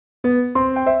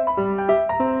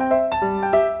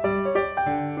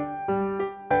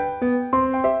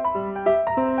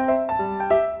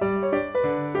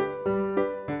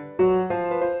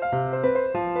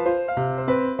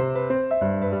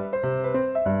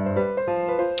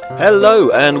Hello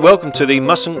and welcome to the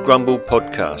Mustn't Grumble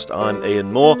podcast. I'm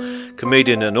Ian Moore,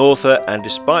 comedian and author, and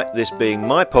despite this being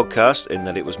my podcast in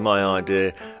that it was my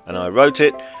idea and I wrote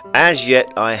it, as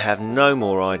yet I have no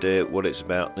more idea what it's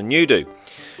about than you do.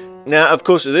 Now, of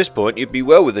course, at this point you'd be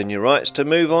well within your rights to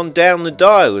move on down the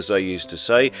dial, as they used to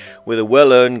say, with a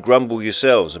well-earned grumble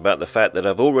yourselves about the fact that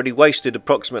I've already wasted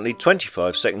approximately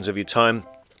 25 seconds of your time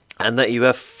and that you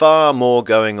have far more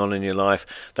going on in your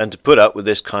life than to put up with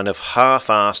this kind of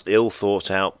half-assed,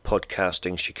 ill-thought-out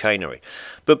podcasting chicanery.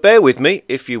 But bear with me,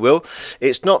 if you will.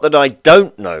 It's not that I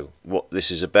don't know what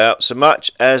this is about so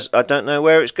much as I don't know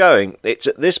where it's going. It's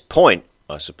at this point,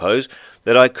 I suppose,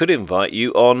 that I could invite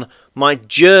you on my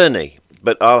journey.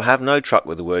 But I'll have no truck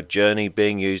with the word journey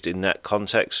being used in that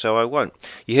context, so I won't.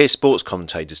 You hear sports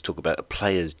commentators talk about a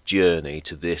player's journey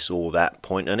to this or that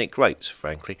point, and it grates,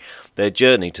 frankly. Their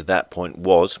journey to that point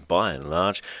was, by and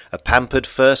large, a pampered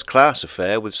first-class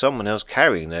affair with someone else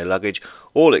carrying their luggage,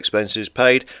 all expenses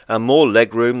paid, and more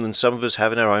legroom than some of us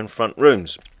have in our own front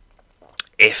rooms.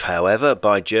 If, however,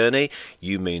 by journey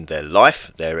you mean their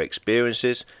life, their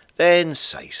experiences, then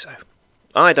say so.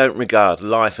 I don't regard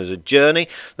life as a journey.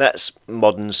 That's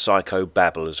modern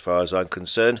psychobabble as far as I'm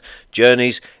concerned.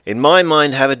 Journeys, in my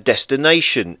mind, have a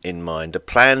destination in mind, a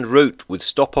planned route with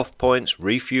stop-off points,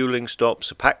 refuelling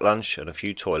stops, a packed lunch and a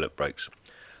few toilet breaks.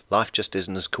 Life just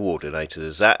isn't as coordinated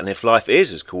as that, and if life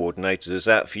is as coordinated as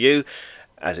that for you,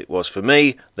 as it was for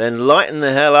me, then lighten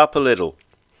the hell up a little.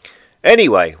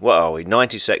 Anyway, what are we,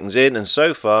 90 seconds in, and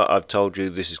so far I've told you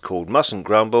this is called Mustn't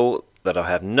Grumble, that I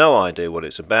have no idea what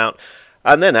it's about,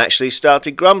 and then actually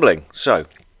started grumbling. So,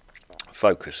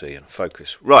 focus, Ian,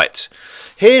 focus. Right,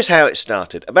 here's how it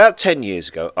started. About 10 years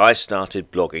ago, I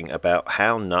started blogging about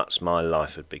how nuts my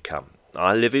life had become.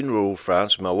 I live in rural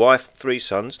France with my wife, 3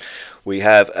 sons. We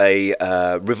have a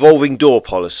revolving door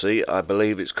policy, I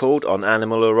believe it's called, on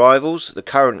animal arrivals. The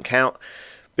current count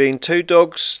being 2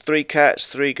 dogs, 3 cats,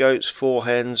 3 goats, 4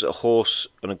 hens, a horse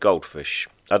and a goldfish.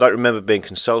 I don't remember being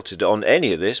consulted on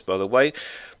any of this, by the way,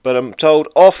 but I'm told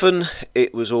often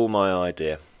it was all my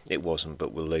idea. It wasn't,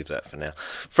 but we'll leave that for now.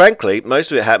 Frankly,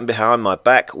 most of it happened behind my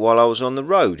back while I was on the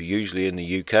road, usually in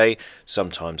the UK,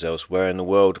 sometimes elsewhere in the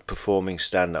world, performing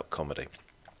stand-up comedy.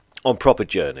 On proper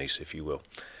journeys, if you will.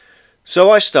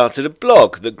 So I started a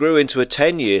blog that grew into a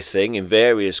 10-year thing in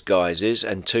various guises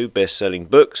and 2 best-selling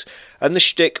books, and the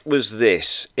shtick was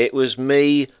this. It was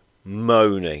me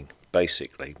moaning,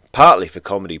 basically. Partly for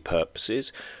comedy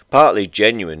purposes, partly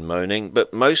genuine moaning,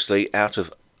 but mostly out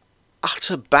of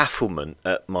utter bafflement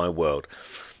at my world.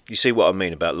 You see what I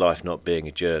mean about life not being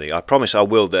a journey. I promise I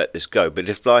will let this go, but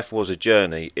if life was a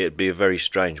journey, it'd be a very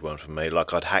strange one for me,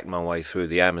 like I'd hack my way through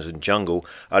the Amazon jungle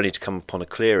only to come upon a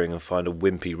clearing and find a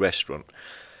wimpy restaurant.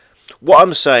 What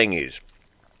I'm saying is,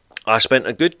 I spent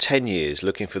a good 10 years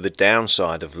looking for the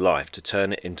downside of life to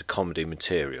turn it into comedy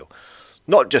material.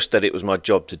 Not just that it was my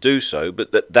job to do so,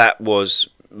 but that was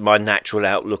my natural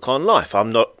outlook on life.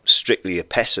 I'm not strictly a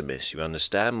pessimist, you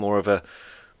understand, more of a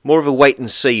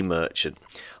wait-and-see merchant.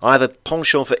 I have a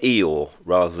penchant for Eeyore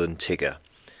rather than Tigger.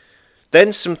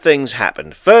 Then some things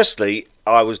happened. Firstly,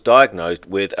 I was diagnosed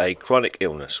with a chronic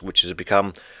illness, which has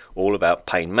become all about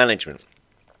pain management.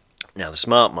 Now, the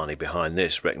smart money behind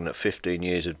this reckon that 15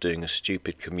 years of doing a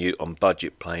stupid commute on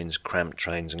budget planes, cramped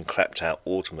trains and clapped-out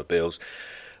automobiles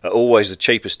always the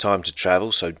cheapest time to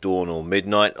travel, so dawn or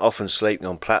midnight, often sleeping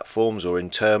on platforms or in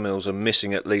terminals and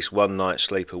missing at least 1 night's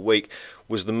sleep a week,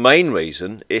 was the main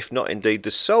reason, if not indeed the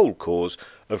sole cause,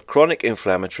 of chronic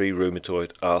inflammatory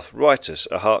rheumatoid arthritis,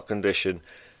 a heart condition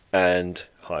and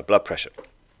high blood pressure.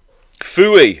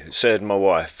 Phooey, said my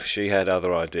wife. She had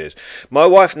other ideas. My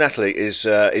wife Natalie is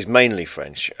mainly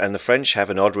French, and the French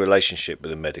have an odd relationship with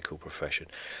the medical profession.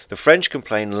 The French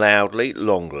complain loudly,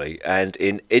 longly, and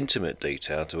in intimate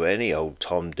detail to any old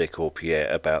Tom, Dick or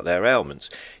Pierre about their ailments,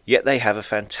 yet they have a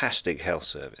fantastic health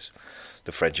service.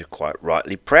 The French are quite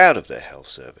rightly proud of their health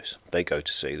service. They go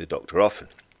to see the doctor often.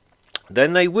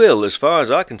 Then they will, as far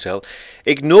as I can tell,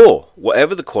 ignore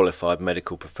whatever the qualified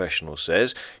medical professional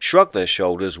says, shrug their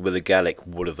shoulders with a Gallic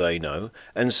what do they know,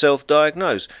 and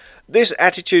self-diagnose. This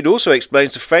attitude also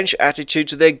explains the French attitude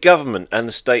to their government and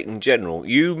the state in general.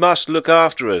 You must look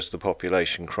after us, the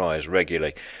population cries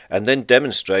regularly, and then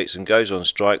demonstrates and goes on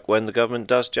strike when the government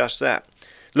does just that.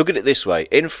 Look at it this way.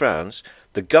 In France,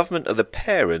 the government are the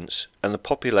parents and the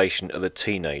population are the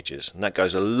teenagers, and that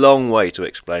goes a long way to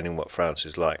explaining what France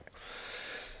is like.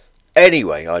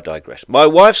 Anyway, I digress. My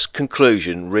wife's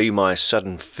conclusion, re my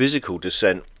sudden physical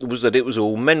descent, was that it was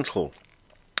all mental.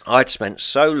 I'd spent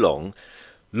so long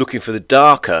looking for the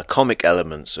darker comic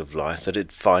elements of life that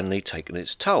had finally taken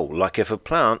its toll. Like if a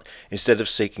plant, instead of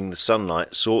seeking the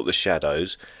sunlight, sought the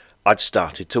shadows, I'd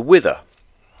started to wither.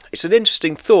 It's an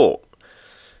interesting thought.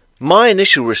 My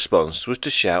initial response was to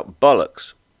shout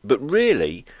bollocks, but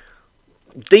really,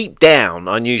 deep down,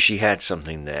 I knew she had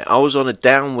something there. I was on a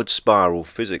downward spiral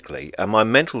physically, and my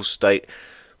mental state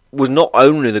was not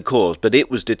only the cause, but it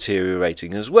was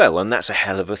deteriorating as well. And that's a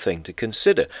hell of a thing to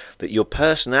consider, that your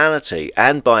personality,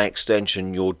 and by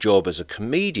extension your job as a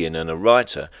comedian and a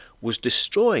writer, was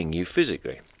destroying you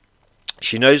physically.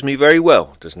 She knows me very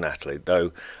well, does Natalie,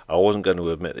 though I wasn't going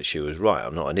to admit that she was right.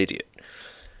 I'm not an idiot.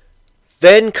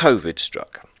 Then COVID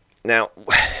struck. Now,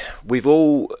 we've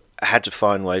all had to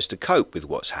find ways to cope with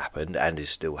what's happened and is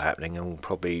still happening and will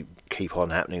probably keep on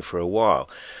happening for a while.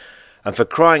 And for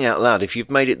crying out loud, if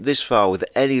you've made it this far with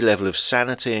any level of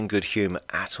sanity and good humour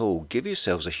at all, give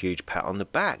yourselves a huge pat on the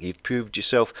back. You've proved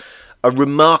yourself a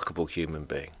remarkable human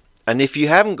being. And if you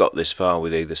haven't got this far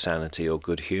with either sanity or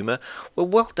good humour,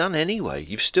 well done anyway.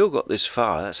 You've still got this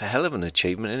far. That's a hell of an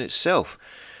achievement in itself.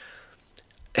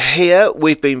 Here,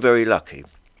 we've been very lucky.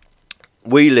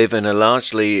 We live in a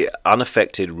largely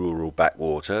unaffected rural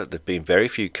backwater. There have been very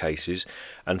few cases,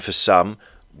 and for some,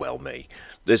 well me,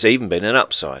 there's even been an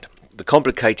upside. The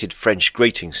complicated French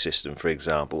greeting system, for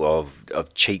example,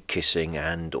 of cheek kissing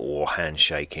and or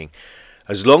handshaking,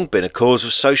 has long been a cause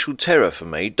of social terror for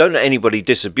me. Don't let anybody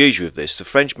disabuse you of this. The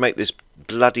French make this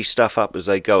bloody stuff up as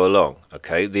they go along,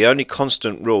 okay? The only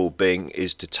constant rule being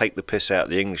is to take the piss out of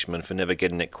the Englishman for never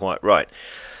getting it quite right.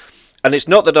 And it's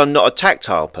not that I'm not a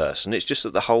tactile person, it's just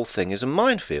that the whole thing is a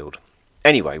minefield.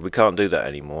 Anyway, we can't do that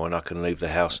anymore, and I can leave the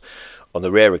house on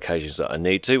the rare occasions that I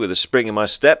need to, with a spring in my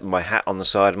step and my hat on the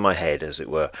side of my head, as it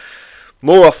were.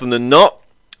 More often than not,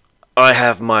 I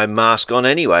have my mask on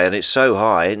anyway, and it's so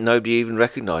high nobody even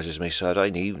recognises me, so I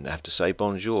don't even have to say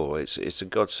bonjour. It's a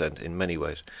godsend in many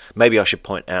ways. Maybe I should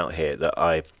point out here that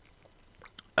I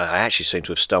actually seem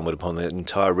to have stumbled upon the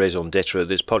entire raison d'etre of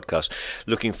this podcast,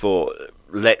 looking for,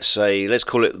 let's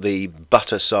call it the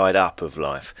butter side up of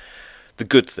life. The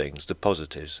good things, the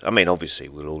positives. I mean, obviously,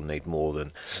 we'll all need more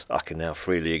than I can now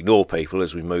freely ignore people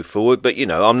as we move forward. But,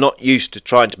 I'm not used to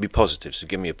trying to be positive, so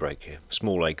give me a break here.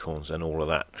 Small acorns and all of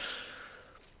that.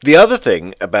 The other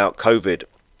thing about COVID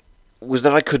was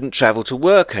that I couldn't travel to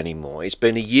work anymore. It's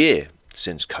been a year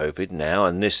since COVID now,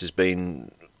 and this has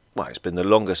been, it's been the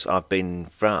longest I've been in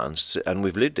France, and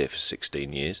we've lived here for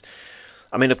 16 years.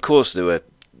 I mean, of course,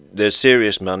 there's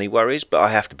serious money worries, but I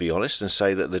have to be honest and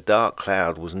say that the dark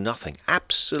cloud was nothing,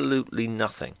 absolutely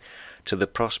nothing, to the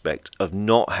prospect of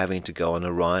not having to go on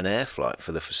a Ryanair flight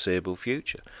for the foreseeable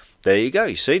future. There you go.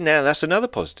 You see, now that's another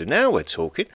positive. Now we're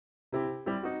talking.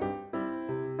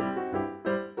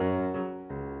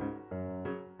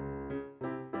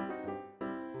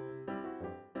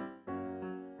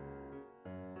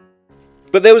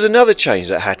 But there was another change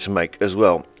that I had to make as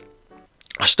well.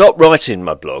 I stopped writing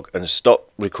my blog and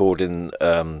stopped recording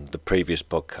the previous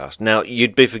podcast. Now,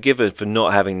 you'd be forgiven for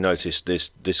not having noticed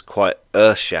this quite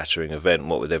earth-shattering event,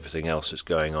 what with everything else that's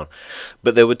going on.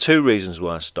 But there were two reasons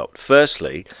why I stopped.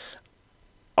 Firstly,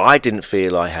 I didn't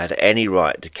feel I had any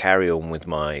right to carry on with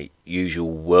my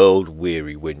usual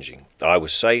world-weary whinging. I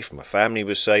was safe, my family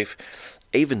was safe,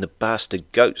 even the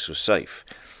bastard goats were safe.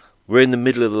 We're in the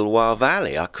middle of the Loire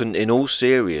Valley. I couldn't, in all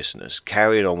seriousness,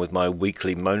 carry on with my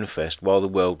weekly moan fest while the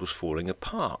world was falling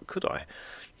apart, could I?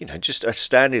 Just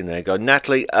standing there going,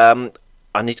 Natalie, I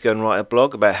need to go and write a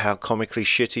blog about how comically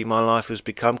shitty my life has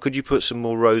become. Could you put some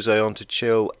more rosé on to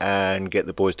chill and get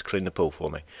the boys to clean the pool for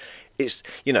me? It's,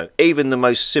 even the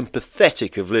most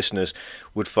sympathetic of listeners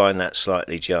would find that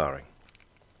slightly jarring.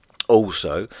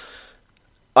 Also,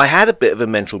 I had a bit of a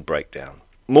mental breakdown.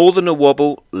 More than a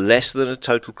wobble, less than a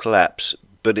total collapse,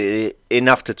 but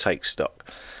enough to take stock.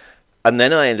 And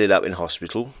then I ended up in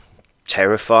hospital,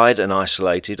 terrified and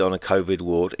isolated on a COVID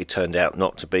ward. It turned out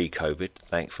not to be COVID,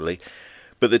 thankfully.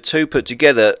 But the two put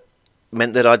together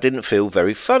meant that I didn't feel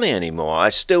very funny anymore. I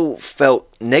still felt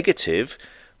negative,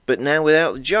 but now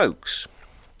without the jokes.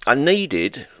 I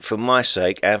needed, for my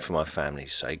sake and for my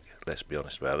family's sake, let's be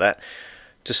honest about that,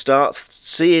 to start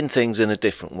seeing things in a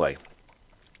different way.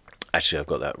 Actually, I've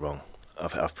got that wrong.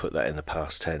 I've put that in the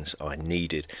past tense. I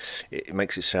needed. It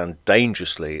makes it sound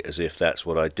dangerously as if that's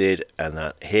what I did, and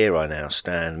that here I now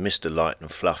stand, Mr. Light and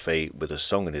Fluffy, with a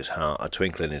song in his heart, a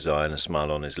twinkle in his eye, and a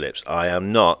smile on his lips. I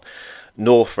am not,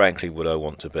 nor frankly would I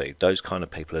want to be. Those kind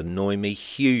of people annoy me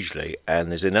hugely,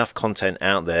 and there's enough content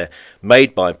out there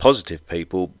made by positive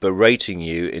people berating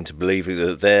you into believing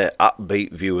that their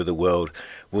upbeat view of the world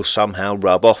will somehow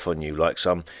rub off on you like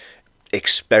some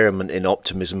experiment in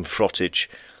optimism frottage.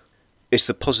 It's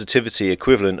the positivity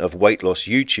equivalent of weight loss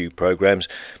YouTube programs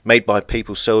made by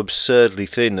people so absurdly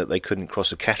thin that they couldn't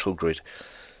cross a cattle grid.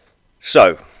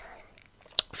 So,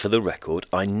 for the record,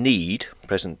 I need,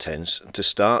 present tense, to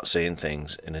start seeing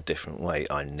things in a different way.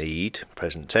 I need,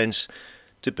 present tense,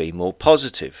 to be more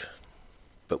positive.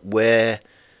 But where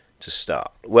to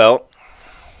start? Well,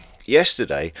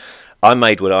 yesterday I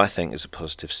made what I think is a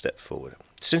positive step forward.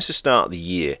 Since the start of the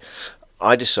year,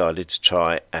 I decided to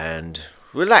try and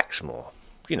relax more.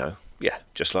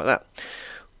 Just like that.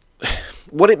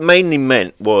 What it mainly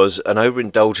meant was an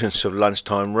overindulgence of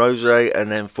lunchtime rosé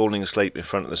and then falling asleep in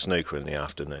front of the snooker in the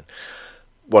afternoon.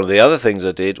 One of the other things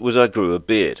I did was I grew a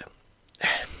beard.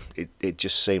 It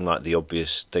just seemed like the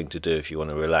obvious thing to do if you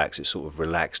want to relax. It's sort of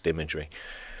relaxed imagery.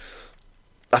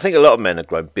 I think a lot of men have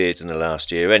grown beards in the last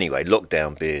year anyway,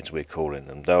 lockdown beards we're calling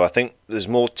them, though I think there's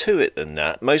more to it than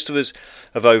that. Most of us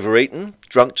have overeaten,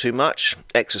 drunk too much,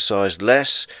 exercised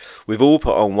less, we've all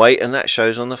put on weight and that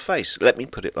shows on the face. Let me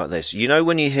put it like this. You know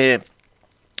when you hear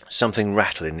something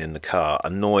rattling in the car, a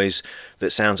noise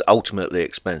that sounds ultimately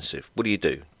expensive, what do?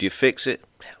 Do you fix it?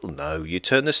 Hell no, you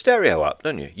turn the stereo up,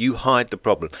 don't you? You hide the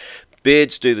problem.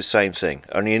 Beards do the same thing,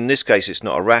 only in this case it's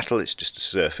not a rattle, it's just a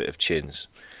surfeit of chins.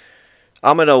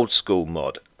 I'm an old school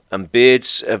mod, and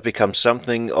beards have become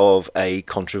something of a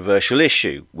controversial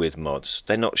issue with mods.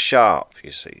 They're not sharp,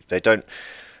 you see. They don't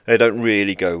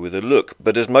really go with a look.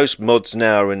 But as most mods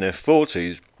now are in their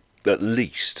 40s, at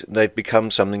least, they've become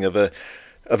something of a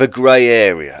grey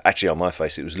area. Actually, on my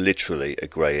face, it was literally a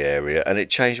grey area, and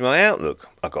it changed my outlook.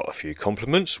 I got a few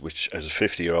compliments, which, as a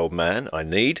 50-year-old man, I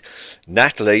need.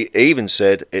 Natalie even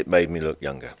said it made me look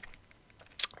younger.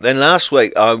 Then last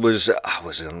week I was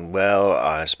unwell.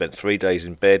 I spent 3 days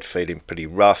in bed feeling pretty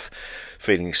rough,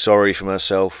 feeling sorry for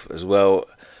myself as well.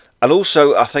 And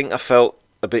also I think I felt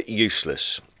a bit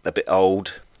useless, a bit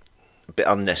old, a bit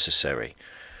unnecessary.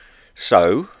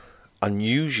 So,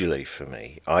 unusually for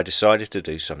me, I decided to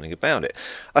do something about it.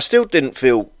 I still didn't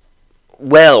feel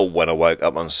well when I woke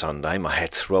up on Sunday. My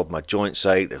head throbbed, my joints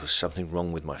ached, there was something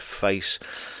wrong with my face.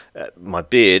 My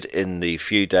beard, in the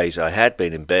few days I had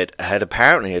been in bed, had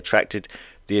apparently attracted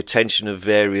the attention of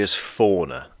various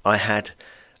fauna. I had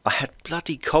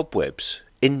bloody cobwebs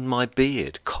in my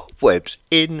beard. Cobwebs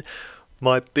in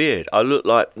my beard. I looked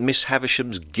like Miss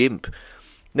Havisham's gimp.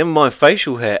 Never mind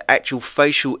facial hair, actual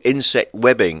facial insect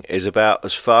webbing is about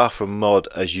as far from mod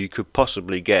as you could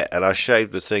possibly get, and I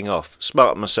shaved the thing off,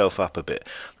 smartened myself up a bit,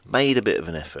 made a bit of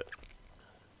an effort.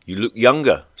 You look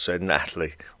younger, said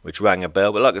Natalie, which rang a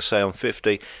bell, but like I say, I'm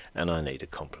 50 and I need a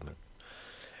compliment.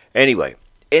 Anyway,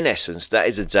 in essence, that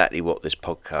is exactly what this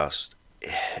podcast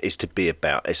is to be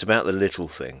about. It's about the little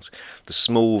things, the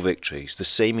small victories, the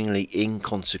seemingly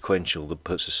inconsequential that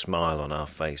puts a smile on our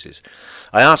faces.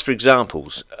 I asked for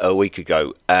examples a week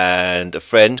ago, and a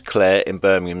friend, Claire, in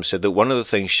Birmingham, said that one of the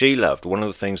things she loved, one of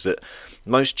the things that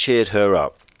most cheered her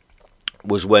up,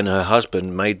 was when her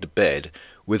husband made the bed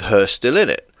with her still in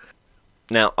it.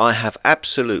 Now, I have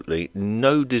absolutely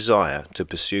no desire to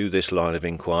pursue this line of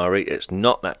inquiry. It's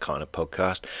not that kind of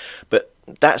podcast, but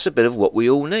that's a bit of what we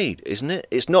all need, isn't it?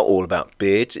 It's not all about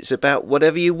beards, it's about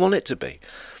whatever you want it to be.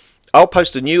 I'll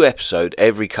post a new episode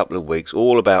every couple of weeks,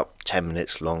 all about 10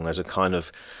 minutes long, as a kind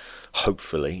of,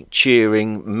 hopefully,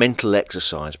 cheering mental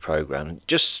exercise program.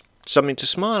 Just something to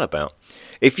smile about.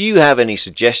 If you have any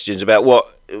suggestions about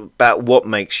what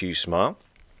makes you smile,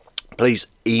 please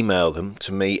email them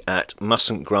to me at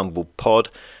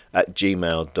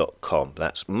mustn'tgrumblepod@gmail.com.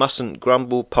 That's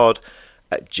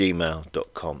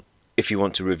mustn'tgrumblepod@gmail.com. If you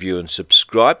want to review and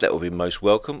subscribe, that will be most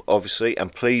welcome, obviously.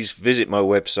 And please visit my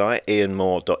website,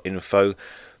 ianmoore.info,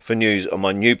 for news on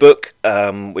my new book,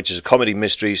 which is a comedy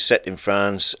mystery set in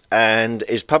France and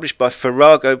is published by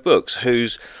Farrago Books,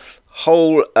 whose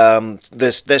whole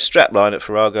their strapline at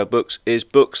Farrago Books is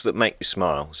books that make you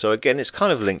smile. So again, it's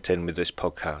kind of linked in with this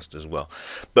podcast as well.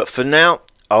 But for now,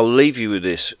 I'll leave you with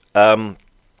this.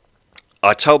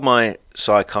 I told my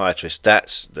psychiatrist,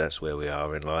 that's where we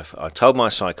are in life. I told my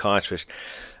psychiatrist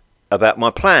about my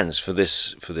plans for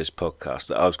this podcast,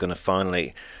 that I was going to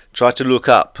finally try to look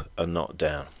up and not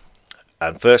down.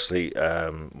 And firstly,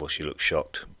 she looked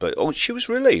shocked, but she was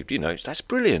relieved. That's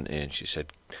brilliant, Ian. She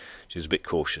said. She was a bit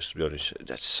cautious, to be honest.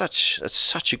 That's such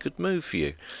a good move for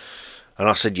you. And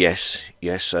I said yes,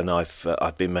 and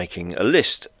I've been making a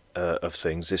list of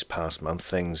things this past month,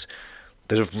 things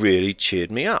that have really cheered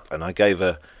me up. And I gave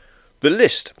her the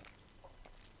list.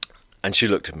 And she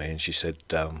looked at me and she said,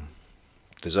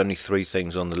 there's only 3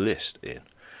 things on the list, Ian.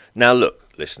 Now look,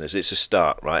 listeners, it's a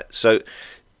start, right? So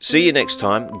See you next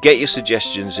time. Get your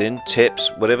suggestions in,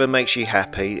 tips, whatever makes you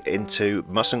happy, into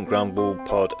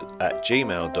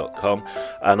mustn'tgrumblepod@gmail.com,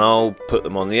 and I'll put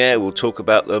them on the air. We'll talk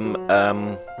about them.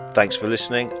 Thanks for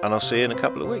listening, and I'll see you in a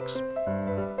couple of weeks.